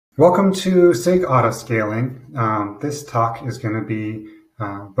Welcome to SIG-Autoscaling. This talk is going to be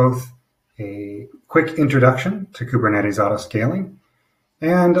both a quick introduction to Kubernetes autoscaling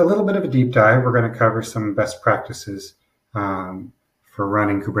and a little bit of a deep dive. We're going to cover some best practices for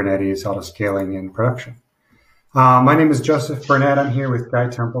running Kubernetes autoscaling in production. My name is Joseph Burnett. I'm here with Guy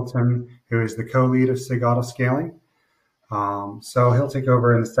Templeton, who is the co-lead of SIG-Autoscaling. So he'll take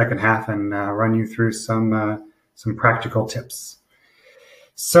over in the second half and run you through some practical tips.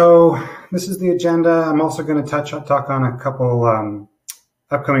 So this is the agenda. I'm also going to talk on a couple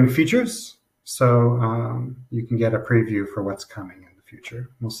upcoming features, so you can get a preview for what's coming in the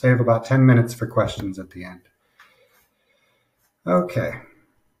future. We'll save about 10 minutes for questions at the end. Okay.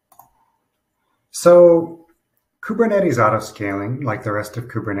 So Kubernetes autoscaling, like the rest of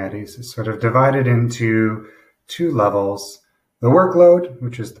Kubernetes, is sort of divided into two levels: the workload,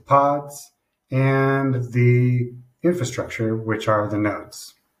 which is the pods, and the infrastructure, which are the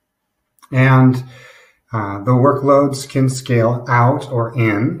nodes. And the workloads can scale out or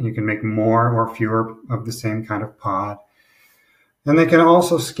in. You can make more or fewer of the same kind of pod. And they can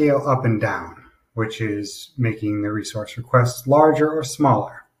also scale up and down, which is making the resource requests larger or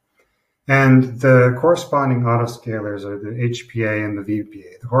smaller. And the corresponding autoscalers are the HPA and the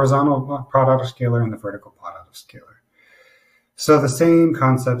VPA, the horizontal pod autoscaler and the vertical pod autoscaler. So the same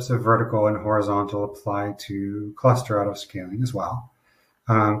concepts of vertical and horizontal apply to cluster autoscaling as well.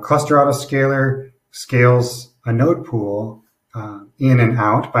 Cluster autoscaler scales a node pool in and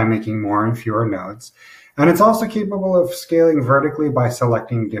out by making more and fewer nodes. And it's also capable of scaling vertically by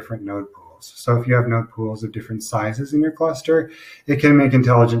selecting different node pools. So if you have node pools of different sizes in your cluster, it can make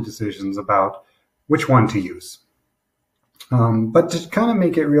intelligent decisions about which one to use. But to kind of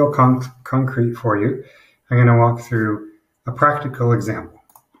make it real concrete for you, I'm going to walk through a practical example.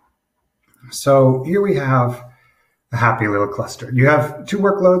 So here we have a happy little cluster. You have two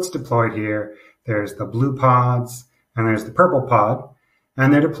workloads deployed here. There's the blue pods and there's the purple pod,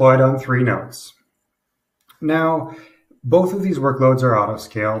 and they're deployed on 3 nodes. Now, both of these workloads are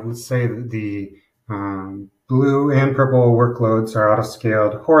autoscaled. Let's say that the blue and purple workloads are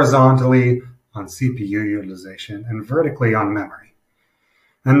autoscaled horizontally on CPU utilization and vertically on memory.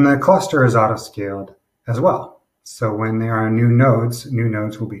 And the cluster is autoscaled as well. So when there are new nodes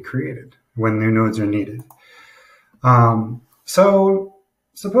will be created when new nodes are needed. So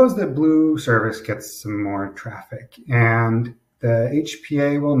suppose that blue service gets some more traffic, and the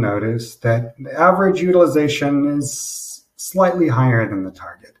HPA will notice that the average utilization is slightly higher than the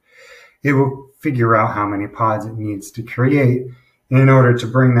target. It will figure out how many pods it needs to create in order to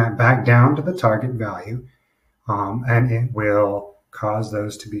bring that back down to the target value, and it will cause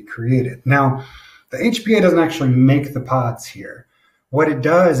those to be created. Now, the HPA doesn't actually make the pods here. What it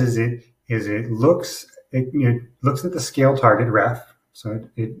does is it looks at the scale target ref. So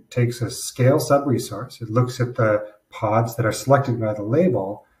it takes a scale sub-resource. It looks at the pods that are selected by the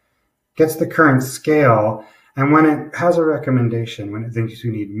label, gets the current scale, and when it has a recommendation, when it thinks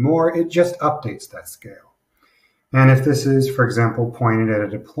you need more, it just updates that scale. And if this is, for example, pointed at a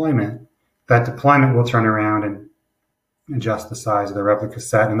deployment, that deployment will turn around and adjust the size of the replica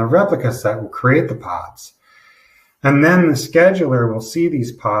set, and the replica set will create the pods. And then the scheduler will see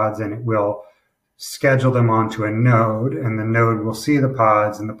these pods, and it will schedule them onto a node, and the node will see the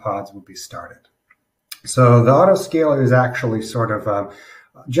pods, and the pods will be started. So the autoscaler is actually sort of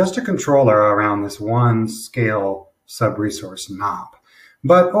just a controller around this one scale sub-resource knob.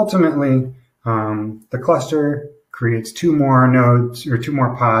 But ultimately, the cluster creates 2 more nodes or 2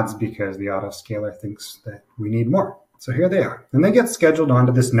 more pods because the autoscaler thinks that we need more. So here they are, and they get scheduled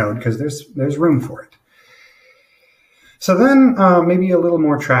onto this node because there's room for it. So then maybe a little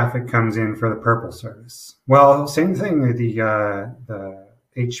more traffic comes in for the purple service. Well, same thing. The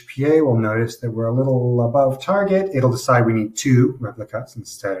HPA will notice that we're a little above target. It'll decide we need 2 replicas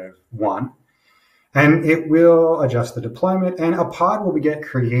instead of 1, and it will adjust the deployment, and a pod will get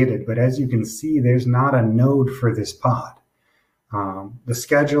created. But as you can see, there's not a node for this pod. The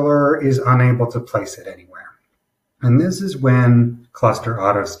scheduler is unable to place it anywhere. And this is when cluster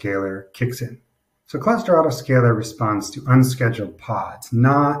autoscaler kicks in. So cluster autoscaler responds to unscheduled pods,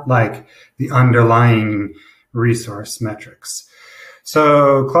 not like the underlying resource metrics.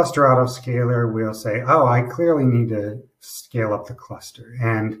 So cluster autoscaler will say, oh, I clearly need to scale up the cluster.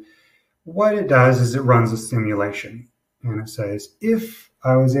 And what it does is it runs a simulation. And it says, if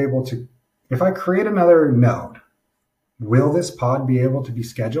I create another node, will this pod be able to be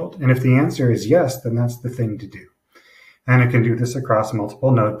scheduled? And if the answer is yes, then that's the thing to do. And it can do this across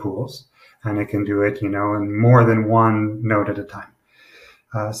multiple node pools, and it can do it, in more than one node at a time.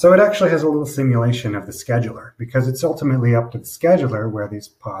 So it actually has a little simulation of the scheduler, because it's ultimately up to the scheduler where these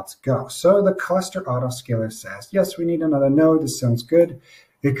pods go. So the cluster autoscaler says, yes, we need another node. This sounds good.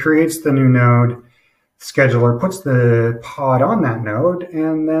 It creates the new node. Scheduler puts the pod on that node,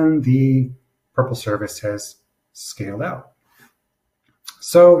 and then the purple service has scaled out.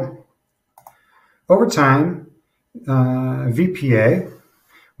 So over time, VPA,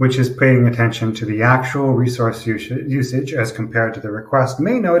 which is paying attention to the actual resource usage as compared to the request,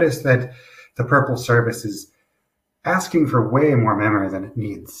 may notice that the purple service is asking for way more memory than it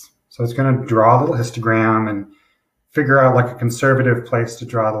needs. So it's going to draw a little histogram and figure out like a conservative place to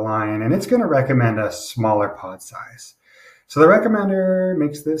draw the line, and it's going to recommend a smaller pod size. So the recommender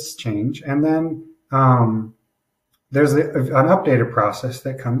makes this change, and then there's an updater process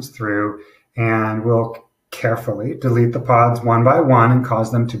that comes through and will carefully delete the pods one by one and cause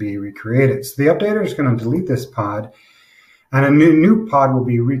them to be recreated. So the updater is going to delete this pod, and a new pod will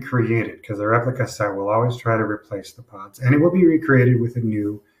be recreated, because the replica set will always try to replace the pods, and it will be recreated with a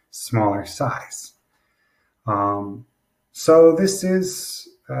new, smaller size. So this is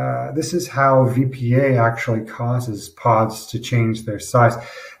how VPA actually causes pods to change their size.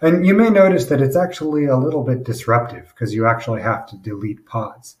 And you may notice that it's actually a little bit disruptive, because you actually have to delete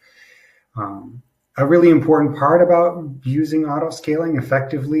pods. A really important part about using autoscaling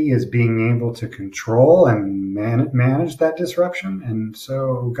effectively is being able to control and manage that disruption. And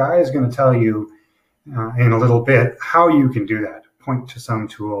so Guy is going to tell you in a little bit how you can do that, point to some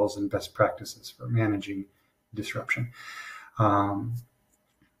tools and best practices for managing disruption.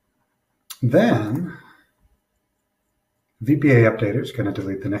 Then VPA updater is going to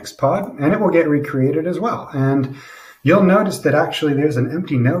delete the next pod, and it will get recreated as well. And you'll notice that actually there's an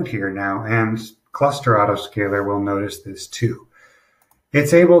empty node here now, and cluster autoscaler will notice this too.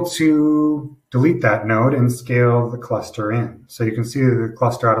 It's able to delete that node and scale the cluster in. So you can see that the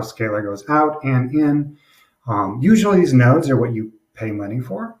cluster autoscaler goes out and in. Usually these nodes are what you pay money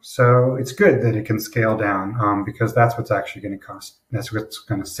for, so it's good that it can scale down, because that's what's actually going to cost. That's what's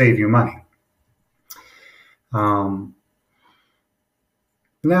going to save you money.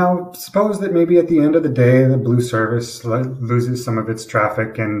 Now, suppose that maybe at the end of the day, the blue service loses some of its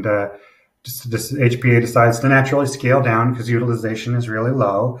traffic, and just HPA decides to naturally scale down because utilization is really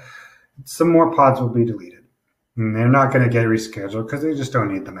low. Some more pods will be deleted, and they're not going to get rescheduled because they just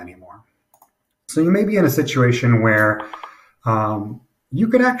don't need them anymore. So you may be in a situation where you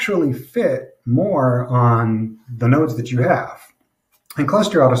could actually fit more on the nodes that you have. And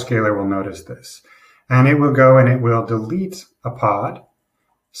cluster autoscaler will notice this, and it will go and it will delete a pod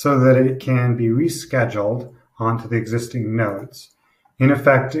so that it can be rescheduled onto the existing nodes. In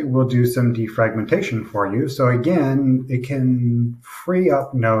effect, it will do some defragmentation for you. So again, it can free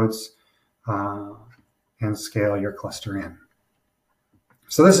up nodes and scale your cluster in.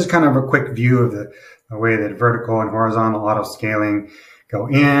 So this is kind of a quick view of the way that vertical and horizontal autoscaling go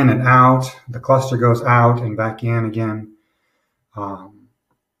in and out. The cluster goes out and back in again.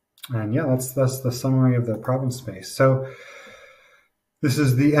 And yeah, that's the summary of the problem space. So this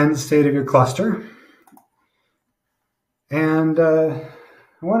is the end state of your cluster. And I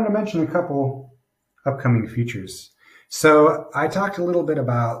wanted to mention a couple upcoming features. So I talked a little bit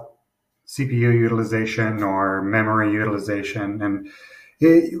about CPU utilization or memory utilization. And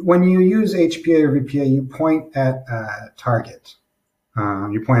when you use HPA or VPA, you point at a target.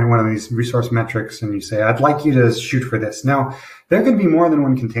 You point at one of these resource metrics and you say, I'd like you to shoot for this. Now, there can be more than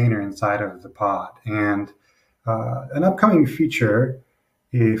one container inside of the pod. And an upcoming feature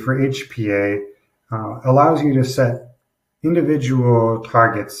for HPA allows you to set individual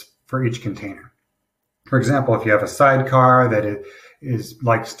targets for each container. For example, if you have a sidecar that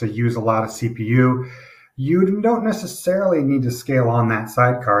likes to use a lot of CPU, you don't necessarily need to scale on that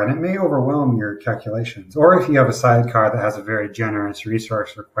sidecar, and it may overwhelm your calculations. Or if you have a sidecar that has a very generous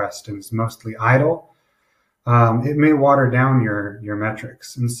resource request and is mostly idle, it may water down your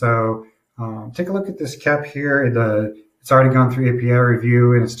metrics. And so take a look at this KEP here. It's already gone through API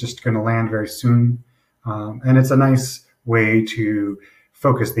review, and it's just going to land very soon. And it's a nice way to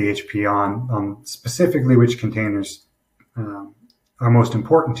focus the HP on specifically which containers are most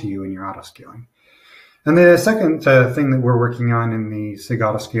important to you in your autoscaling. And the second thing that we're working on in the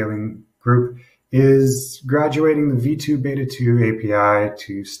SIG-Autoscaling group is graduating the V2 Beta 2 API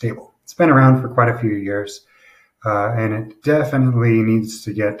to stable. It's been around for quite a few years, and it definitely needs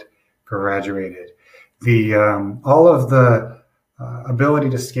to get graduated. All of the ability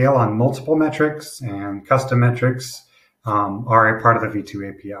to scale on multiple metrics and custom metrics are a part of the V2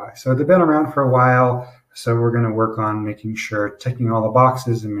 API. So they've been around for a while, so we're going to work on making sure, ticking all the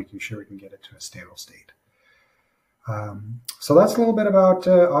boxes and making sure we can get it to a stable state. So that's a little bit about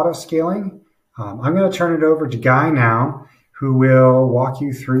auto-scaling. I'm going to turn it over to Guy now, who will walk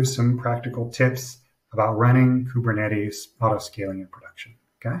you through some practical tips about running Kubernetes auto-scaling in production.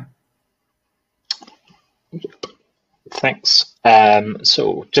 Guy? Thanks.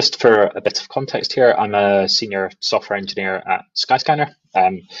 So just for a bit of context here, I'm a senior software engineer at Skyscanner.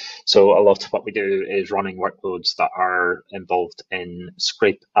 So a lot of what we do is running workloads that are involved in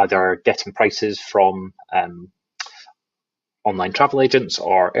either getting prices from online travel agents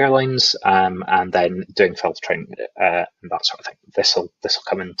or airlines, and then doing filtering and that sort of thing. This will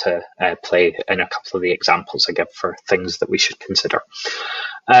come into play in a couple of the examples I give for things that we should consider.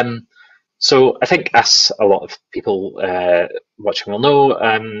 So I think, as a lot of people watching will know,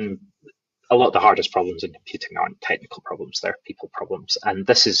 a lot of the hardest problems in computing aren't technical problems, they're people problems. And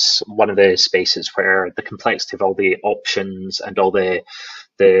this is one of the spaces where the complexity of all the options and all the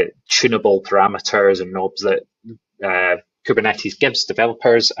tunable parameters and knobs that Kubernetes gives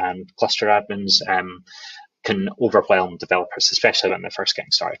developers and cluster admins can overwhelm developers, especially when they're first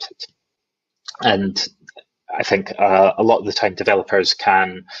getting started. And I think a lot of the time developers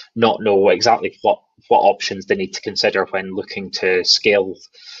can not know exactly what options they need to consider when looking to scale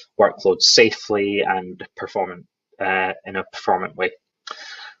workloads safely and in a performant way.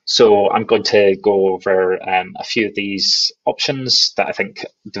 So I'm going to go over a few of these options that I think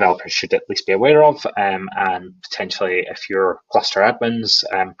developers should at least be aware of, and potentially, if you're cluster admins,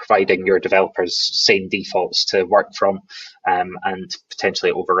 providing your developers same defaults to work from, and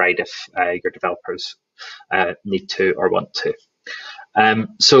potentially override if your developers need to or want to.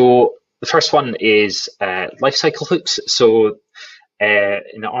 So the first one is lifecycle hooks. So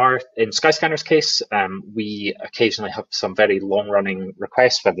in Skyscanner's case, we occasionally have some very long-running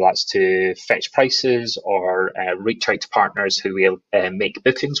requests, whether that's to fetch prices or reach out to partners who we'll make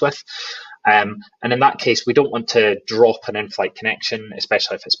bookings with. And in that case, we don't want to drop an in-flight connection,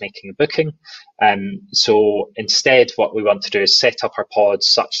 especially if it's making a booking. So instead, what we want to do is set up our pods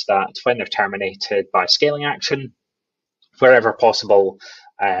such that when they're terminated by scaling action, wherever possible,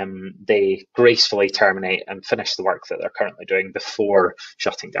 they gracefully terminate and finish the work that they're currently doing before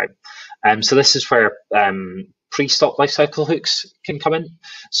shutting down. So this is where pre-stop lifecycle hooks can come in.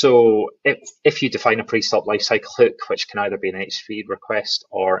 So if you define a pre-stop lifecycle hook, which can either be an HTTP request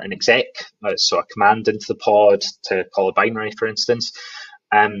or an exec, so a command into the pod to call a binary, for instance,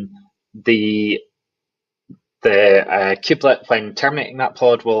 the kubelet, when terminating that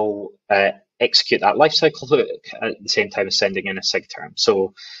pod, will execute that lifecycle hook at the same time as sending in a SIG term.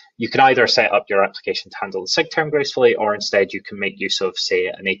 So you can either set up your application to handle the SIG term gracefully, or instead you can make use of, say,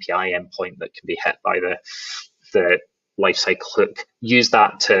 an API endpoint that can be hit by the lifecycle hook. Use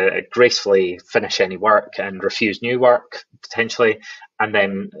that to gracefully finish any work and refuse new work, potentially, and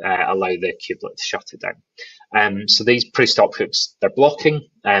then allow the kubelet to shut it down. So these pre-stop hooks, they're blocking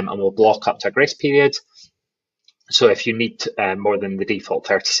and will block up to a grace period. So if you need more than the default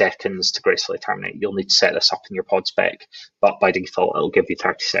 30 seconds to gracefully terminate, you'll need to set this up in your pod spec, but by default, it'll give you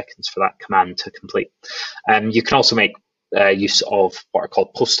 30 seconds for that command to complete. You can also make use of what are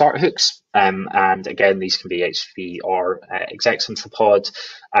called post-start hooks. And again, these can be HTTP or execs into the pod.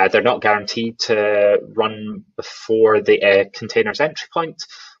 They're not guaranteed to run before the container's entry point,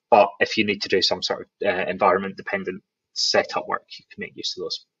 but if you need to do some sort of environment-dependent setup work, you can make use of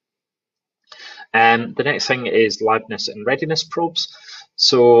those. The next thing is liveness and readiness probes.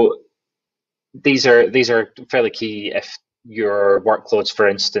 So these are fairly key if your workloads, for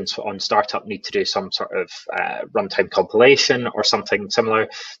instance, on startup need to do some sort of runtime compilation or something similar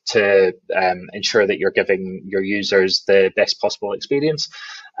to ensure that you're giving your users the best possible experience.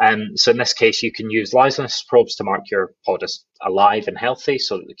 So in this case, you can use liveness probes to mark your pod as alive and healthy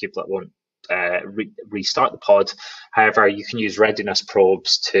so that the kubelet won't restart the pod. However, you can use readiness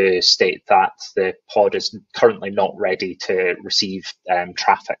probes to state that the pod is currently not ready to receive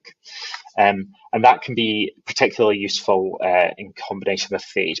traffic. And that can be particularly useful in combination with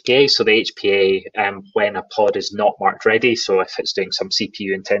the HPA. So the HPA, when a pod is not marked ready, so if it's doing some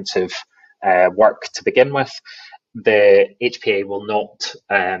CPU intensive work to begin with, the HPA will not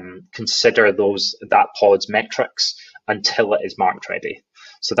consider that pod's metrics until it is marked ready.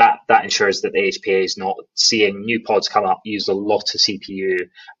 So that ensures that the HPA is not seeing new pods come up, use a lot of CPU,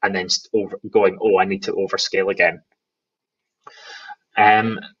 and then going, oh, I need to overscale again.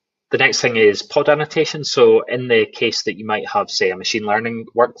 The next thing is pod annotation. So in the case that you might have, say, a machine learning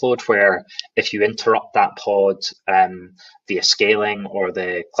workload where if you interrupt that pod via scaling or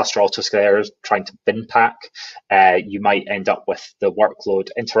the cluster autoscalers trying to bin pack, you might end up with the workload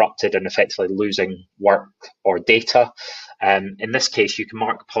interrupted and effectively losing work or data. In this case, you can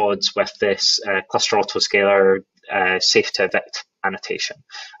mark pods with this cluster autoscaler safe to evict annotation.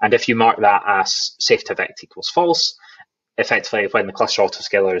 And if you mark that as safe to evict equals false, effectively when the cluster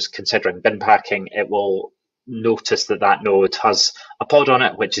autoscaler is considering bin packing, it will notice that that node has a pod on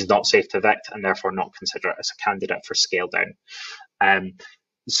it which is not safe to evict, and therefore not consider it as a candidate for scale down.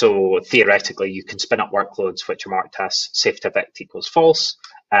 So theoretically, you can spin up workloads which are marked as safe to evict equals false,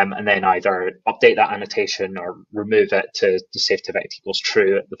 and then either update that annotation or remove it to safe to evict equals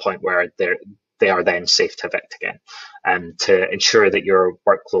true at the point where they are then safe to evict again, to ensure that your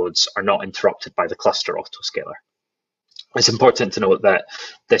workloads are not interrupted by the cluster autoscaler. It's important to note that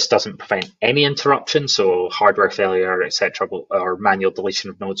this doesn't prevent any interruption, so hardware failure, etc., or manual deletion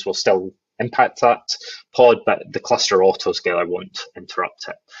of nodes will still impact that pod, but the cluster autoscaler won't interrupt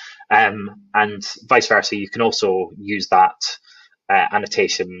it. And vice versa, you can also use that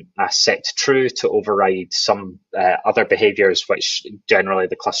annotation as set to true to override some other behaviors, which generally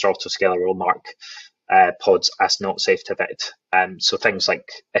the cluster autoscaler will mark pods as not safe to evict. So things like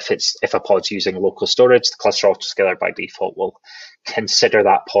if a pod's using local storage, the cluster autoscaler by default will consider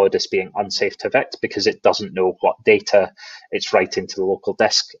that pod as being unsafe to evict because it doesn't know what data it's writing to the local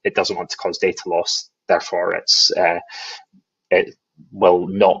disk. It doesn't want to cause data loss. Therefore, it will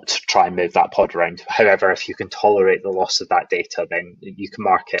not try and move that pod around. However, if you can tolerate the loss of that data, then you can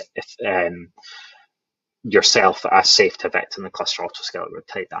mark it yourself as safe to evict, and the cluster autoscaler would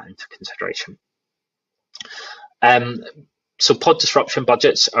take that into consideration. So pod disruption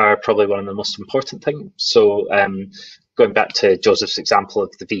budgets are probably one of the most important things. So going back to Joseph's example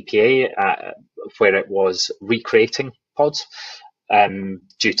of the VPA, where it was recreating pods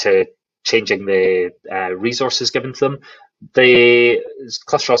due to changing the resources given to them, the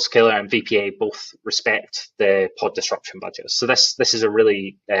cluster autoscaler and VPA both respect the pod disruption budgets. So this is a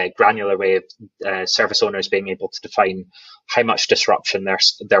really granular way of service owners being able to define how much disruption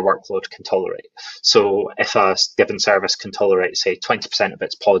their workload can tolerate. So if a given service can tolerate, say, 20% of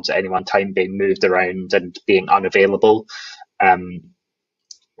its pods at any one time being moved around and being unavailable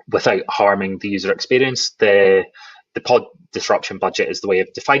without harming the user experience, the pod disruption budget is the way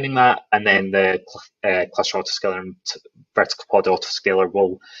of defining that, and then the cluster autoscaler and vertical pod autoscaler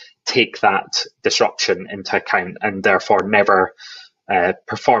will take that disruption into account and therefore never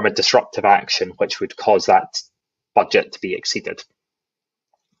perform a disruptive action which would cause that budget to be exceeded.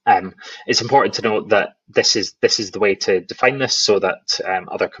 It's important to note that this is the way to define this so that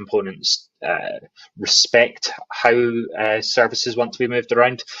other components respect how services want to be moved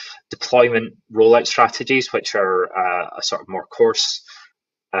around. Deployment rollout strategies, which are a sort of more coarse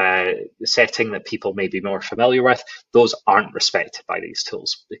setting that people may be more familiar with, those aren't respected by these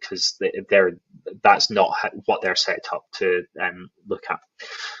tools because that's not what they're set up to look at.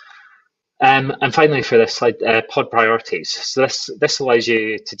 And finally, for this slide, pod priorities. So this allows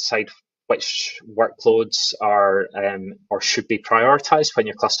you to decide which workloads are or should be prioritized when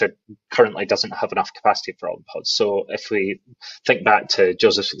your cluster currently doesn't have enough capacity for all the pods. So if we think back to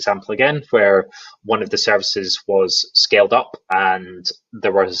Joseph's example again, where one of the services was scaled up and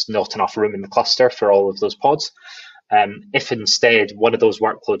there was not enough room in the cluster for all of those pods, if instead one of those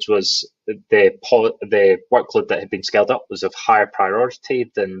workloads was the workload that had been scaled up was of higher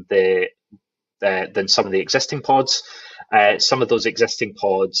priority than some of the existing pods, some of those existing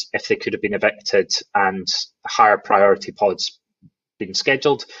pods, if they could have been evicted and higher priority pods been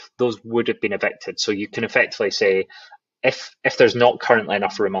scheduled, those would have been evicted. So you can effectively say, if there's not currently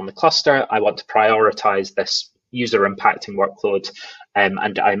enough room on the cluster, I want to prioritize this user impacting workload,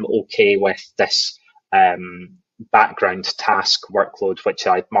 and I'm okay with this background task workload, which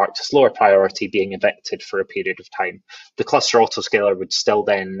I've marked as lower priority, being evicted for a period of time. The cluster autoscaler would still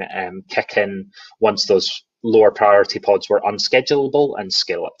then kick in once those lower priority pods were unschedulable and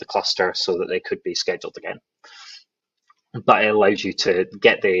scale up the cluster so that they could be scheduled again. But it allows you to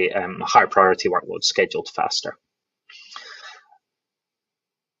get the higher priority workload scheduled faster.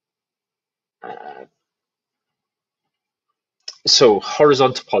 So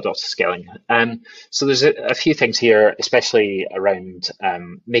horizontal pod autoscaling. So there's a few things here, especially around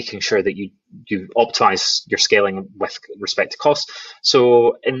making sure that you optimize your scaling with respect to cost.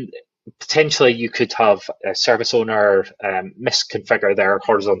 So potentially you could have a service owner misconfigure their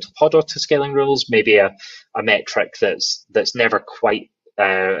horizontal pod autoscaling rules, maybe a metric that's never quite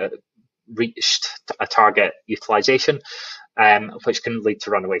reached a target utilization, which can lead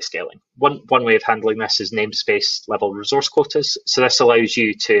to runaway scaling. One way of handling this is namespace level resource quotas. So this allows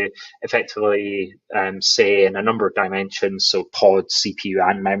you to effectively say in a number of dimensions, so pod, CPU,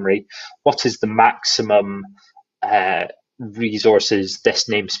 and memory, what is the maximum resources this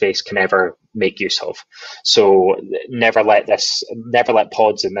namespace can ever make use of. So never let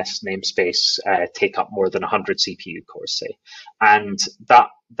pods in this namespace take up more than 100 CPU cores, say. And that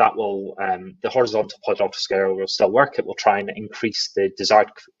will, the horizontal pod autoscaler will still work. It will try and increase the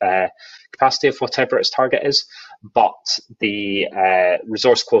desired capacity of whatever its target is, but the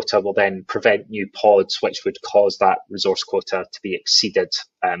resource quota will then prevent new pods, which would cause that resource quota to be exceeded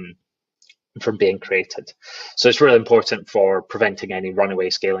from being created. So it's really important for preventing any runaway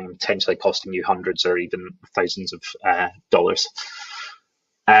scaling and potentially costing you hundreds or even thousands of dollars.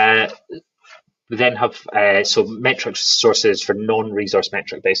 We then have so metric sources for non-resource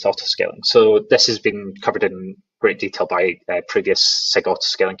metric based autoscaling. So this has been covered in great detail by previous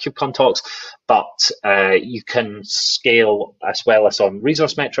SIG-Autoscaling KubeCon talks, but you can scale as well as on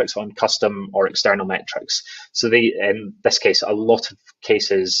resource metrics, on custom or external metrics. So in this case, a lot of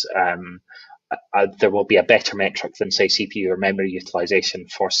cases, there will be a better metric than, say, CPU or memory utilization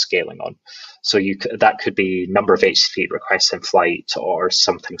for scaling on. So that could be number of HTTP requests in flight or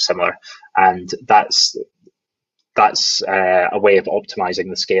something similar, and that's a way of optimizing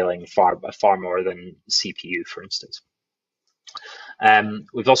the scaling far more than CPU, for instance.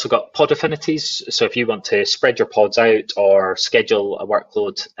 We've also got pod affinities. So if you want to spread your pods out or schedule a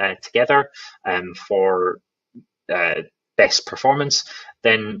workload together for best performance,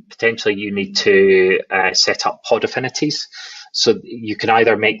 then potentially you need to set up pod affinities. So you can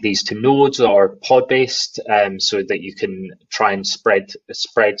either make these to nodes or pod based, so that you can try and spread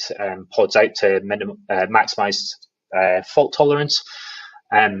pods out to maximize fault tolerance.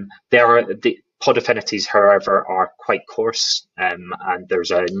 The pod affinities, however, are quite coarse, and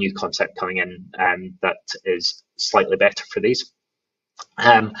there's a new concept coming in that is slightly better for these.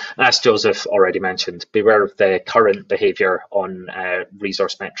 As Joseph already mentioned, beware of the current behavior on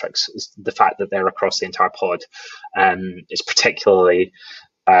resource metrics. The fact that they're across the entire pod is particularly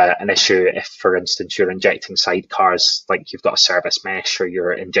an issue if, for instance, you're injecting sidecars, like you've got a service mesh, or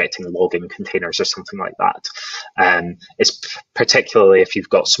you're injecting logging containers or something like that. It's particularly if you've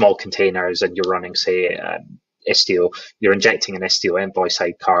got small containers and you're running, say, Istio, you're injecting an Istio envoy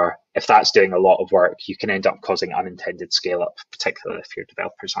sidecar. If that's doing a lot of work, you can end up causing unintended scale up, particularly if your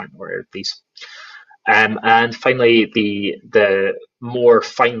developers aren't aware of these. And finally, the more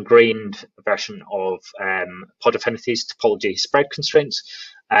fine-grained version of pod affinities, topology spread constraints.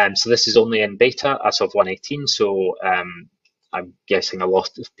 So this is only in beta as of 1.18, so I'm guessing a lot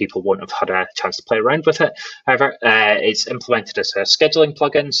of people won't have had a chance to play around with it. However, it's implemented as a scheduling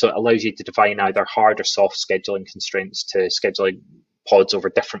plugin, so it allows you to define either hard or soft scheduling constraints to scheduling pods over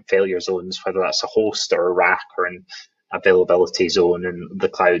different failure zones, whether that's a host or a rack or an availability zone in the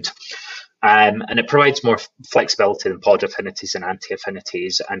cloud. And it provides more flexibility than pod affinities and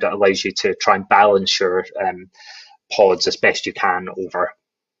anti-affinities, and it allows you to try and balance your pods as best you can over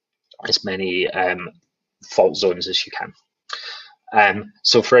as many fault zones as you can.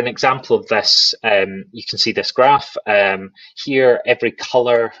 So for an example of this, you can see this graph. Here, every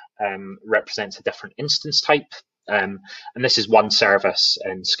color represents a different instance type. And this is one service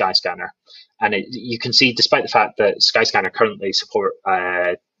in Skyscanner. And you can see, despite the fact that Skyscanner currently support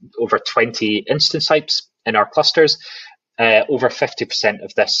over 20 instance types in our clusters, over 50%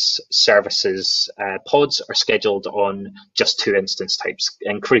 of this service's pods are scheduled on just 2 instance types,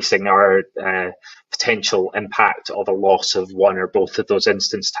 increasing our potential impact of a loss of one or both of those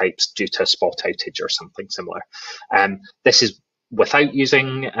instance types due to a spot outage or something similar. This is without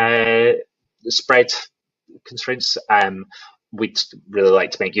using spread constraints. We'd really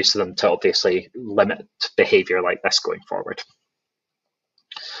like to make use of them to obviously limit behavior like this going forward.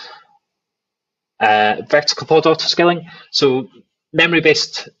 Vertical pod autoscaling. So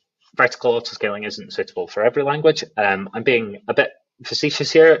memory-based vertical autoscaling isn't suitable for every language. I'm being a bit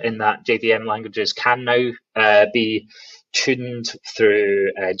facetious here in that JVM languages can now be tuned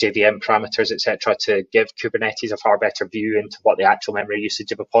through JVM parameters, etc., to give Kubernetes a far better view into what the actual memory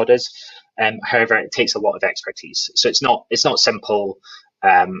usage of a pod is. However, it takes a lot of expertise, so it's not simple.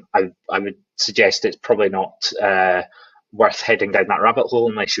 I would suggest it's probably not worth heading down that rabbit hole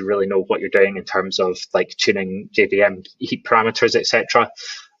unless you really know what you're doing in terms of like tuning JVM heap parameters, etc.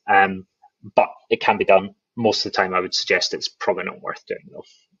 But it can be done. Most of the time, I would suggest it's probably not worth doing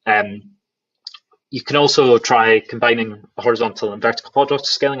though. You can also try combining horizontal and vertical pod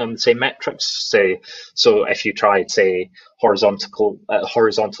autoscaling on the same metrics. So if you tried, say, horizontal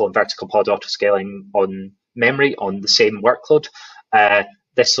and vertical pod autoscaling on memory on the same workload,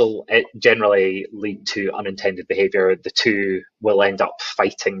 this will generally lead to unintended behavior. The two will end up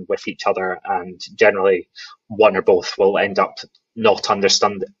fighting with each other, and generally one or both will end up not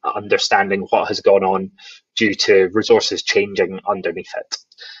understanding what has gone on due to resources changing underneath it.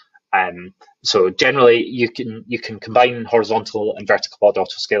 So generally, you can combine horizontal and vertical pod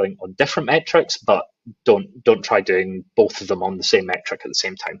autoscaling on different metrics, but don't try doing both of them on the same metric at the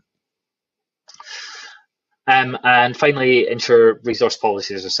same time. And finally, ensure resource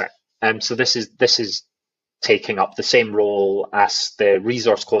policies are set. So this is taking up the same role as the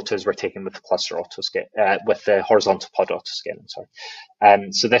resource quotas we're taking with the cluster autoscale, with the horizontal pod autoscaling.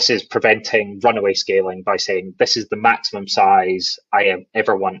 Sorry. So this is preventing runaway scaling by saying this is the maximum size I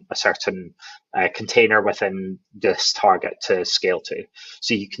ever want a certain container within this target to scale to.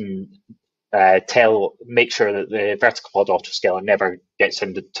 So you can make sure that the vertical pod autoscaler never gets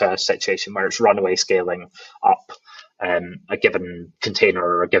into a situation where it's runaway scaling up a given container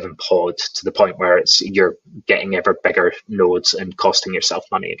or a given pod to the point where you're getting ever bigger nodes and costing yourself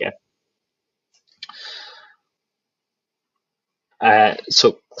money again.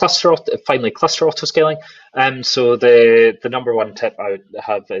 So finally, cluster autoscaling. So the number one tip I would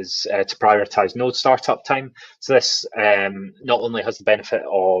have is to prioritize node startup time. So this not only has the benefit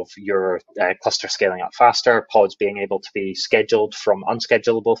of your cluster scaling up faster, pods being able to be scheduled from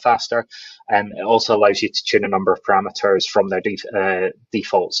unschedulable faster, it also allows you to tune a number of parameters from their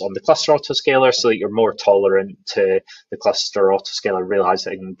defaults on the cluster autoscaler so that you're more tolerant to the cluster autoscaler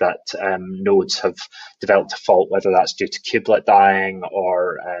realizing that nodes have developed a fault, whether that's due to kubelet dying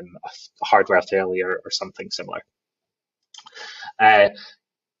or a hardware failure or something similar.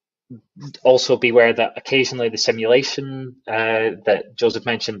 Also beware that occasionally the simulation that Joseph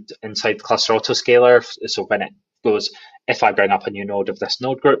mentioned inside the cluster autoscaler, so when it goes, if I bring up a new node of this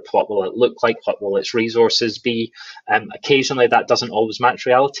node group, what will it look like? What will its resources be? Occasionally that doesn't always match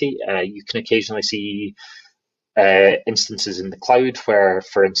reality. You can occasionally see instances in the cloud where,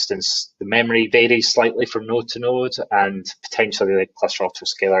 for instance, the memory varies slightly from node to node, and potentially the cluster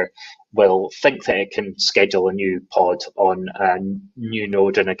autoscaler will think that it can schedule a new pod on a new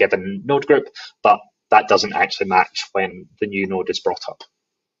node in a given node group, but that doesn't actually match when the new node is brought up.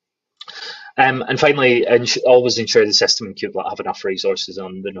 And finally, always ensure the system and kubelet have enough resources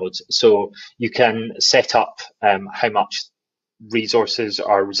on the nodes. So you can set up how much resources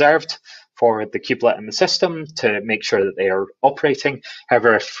are reserved for the kubelet and the system to make sure that they are operating.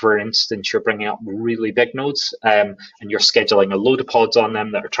 However, if, for instance, you're bringing up really big nodes and you're scheduling a load of pods on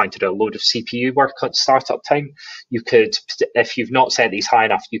them that are trying to do a load of CPU work at startup time, you could, if you've not set these high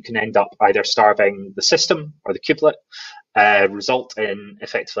enough, you can end up either starving the system or the kubelet, result in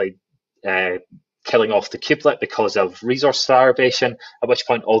effectively killing off the kubelet because of resource starvation, at which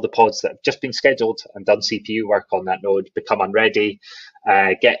point all the pods that have just been scheduled and done CPU work on that node become unready,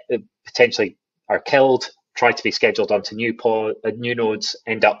 potentially are killed, try to be scheduled onto new nodes,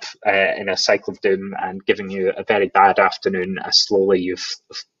 end up in a cycle of doom and giving you a very bad afternoon as slowly you've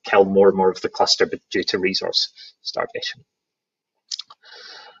killed more and more of the cluster due to resource starvation.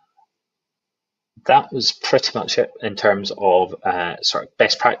 That was pretty much it in terms of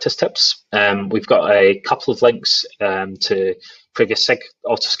best practice tips. We've got a couple of links to previous SIG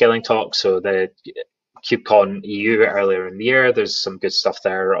autoscaling talks. So the KubeCon EU earlier in the year, there's some good stuff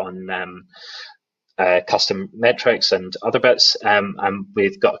there on custom metrics and other bits. And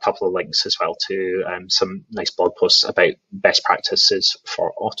we've got a couple of links as well to some nice blog posts about best practices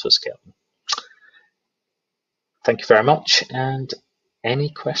for autoscaling. Thank you very much. And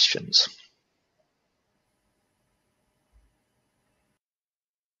any questions?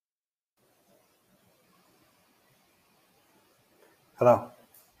 Hello,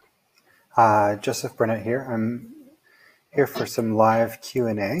 Joseph Burnett here. I'm here for some live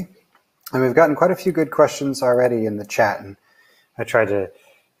Q&A. And we've gotten quite a few good questions already in the chat, and I tried to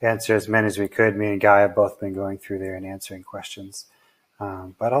answer as many as we could. Me and Guy have both been going through there and answering questions.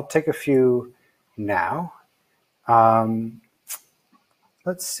 But I'll take a few now.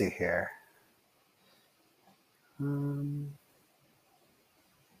 Let's see here.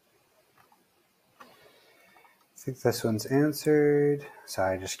 I think this one's answered.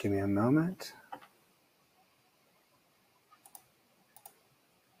 Sorry, just give me a moment.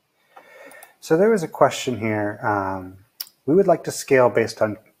 So there was a question here. We would like to scale based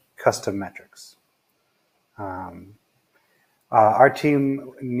on custom metrics. Our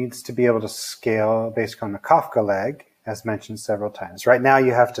team needs to be able to scale based on the Kafka leg, as mentioned several times. Right now, we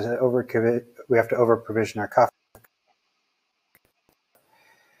have to over provision our Kafka.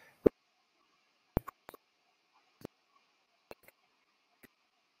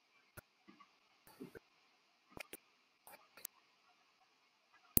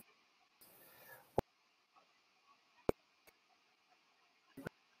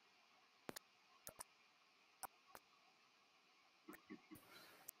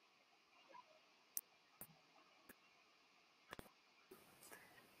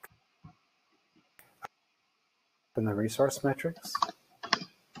 than the resource metrics.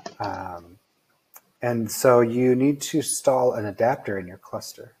 And so you need to install an adapter in your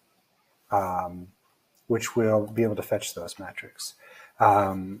cluster, which will be able to fetch those metrics.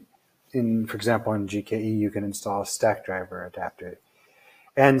 For example, in GKE, you can install a stack driver adapter.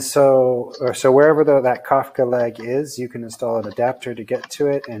 And so wherever that Kafka leg is, you can install an adapter to get to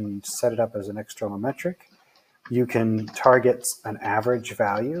it and set it up as an external metric. You can target an average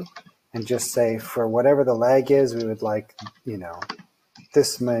value and just say, for whatever the lag is, we would like,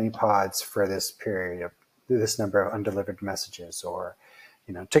 this many pods for this period of this number of undelivered messages, or,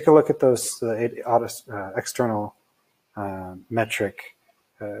 take a look at those external metric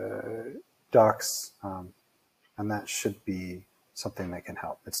docs, and that should be something that can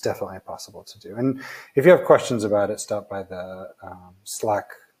help. It's definitely possible to do. And if you have questions about it, stop by the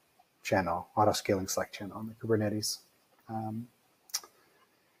Slack channel, Autoscaling Slack channel on the Kubernetes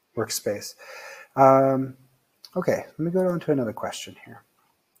workspace. Okay, let me go on to another question here.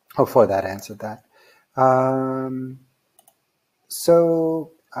 Hopefully that answered that.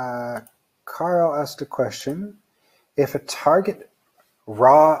 Carl asked a question. If a target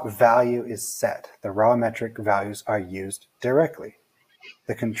raw value is set, the raw metric values are used directly.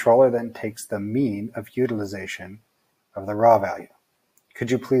 The controller then takes the mean of utilization of the raw value.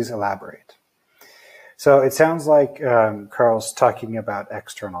 Could you please elaborate? So it sounds like Carl's talking about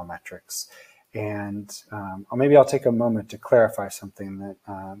external metrics. And maybe I'll take a moment to clarify something that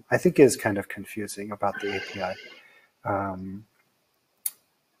I think is kind of confusing about the API.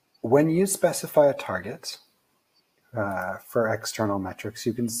 When you specify a target for external metrics,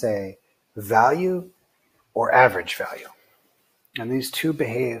 you can say value or average value. And these two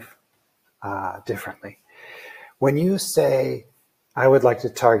behave differently. When you say, I would like to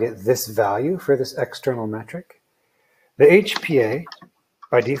target this value for this external metric, the HPA,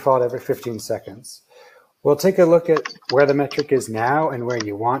 by default every 15 seconds, we'll take a look at where the metric is now and where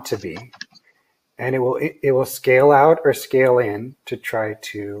you want to be, and it will scale out or scale in to try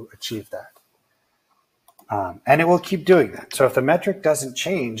to achieve that. And it will keep doing that. So if the metric doesn't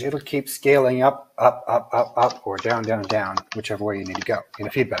change, it'll keep scaling up, or down, whichever way you need to go in a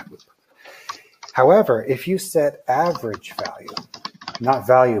feedback loop. However, if you set average value, not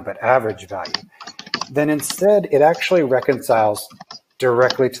value, but average value, then instead it actually reconciles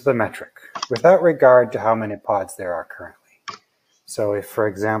directly to the metric without regard to how many pods there are currently. So if, for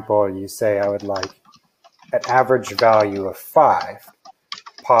example, you say I would like an average value of 5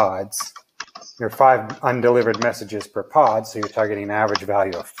 pods, or 5 undelivered messages per pod, so you're targeting an average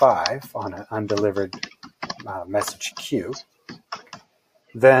value of 5 on an undelivered message queue,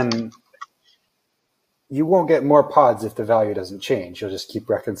 then you won't get more pods if the value doesn't change. You'll just keep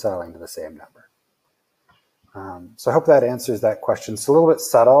reconciling to the same number. So I hope that answers that question. It's a little bit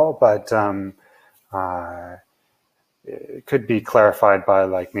subtle, but it could be clarified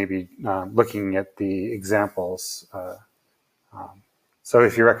by maybe looking at the examples. So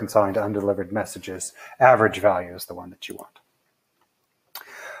if you're reconciling to undelivered messages, average value is the one that you want.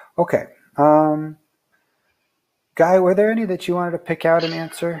 Okay. Guy, were there any that you wanted to pick out and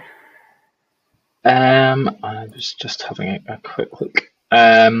answer? I was just having a quick look.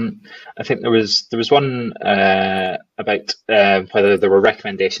 I think there was one about whether there were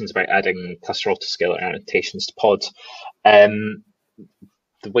recommendations about adding cluster autoscaler annotations to pods. The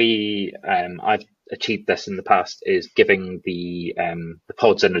way I've achieved this in the past is giving the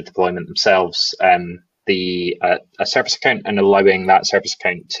pods in the deployment themselves a service account and allowing that service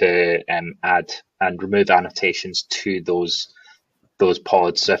account to add and remove annotations to those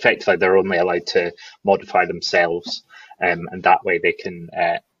pods. So effectively, they're only allowed to modify themselves, and that way they can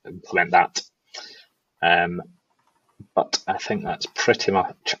implement that. But I think that's pretty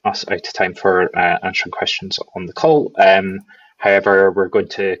much us out of time for answering questions on the call. However, we're going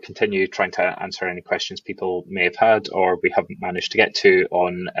to continue trying to answer any questions people may have had or we haven't managed to get to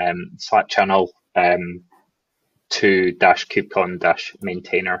on Slack channel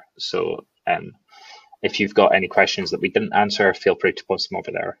to-kubecon-maintainer. So if you've got any questions that we didn't answer, feel free to post them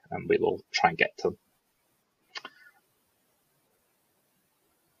over there and we will try and get to them.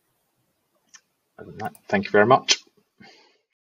 Other than that, thank you very much.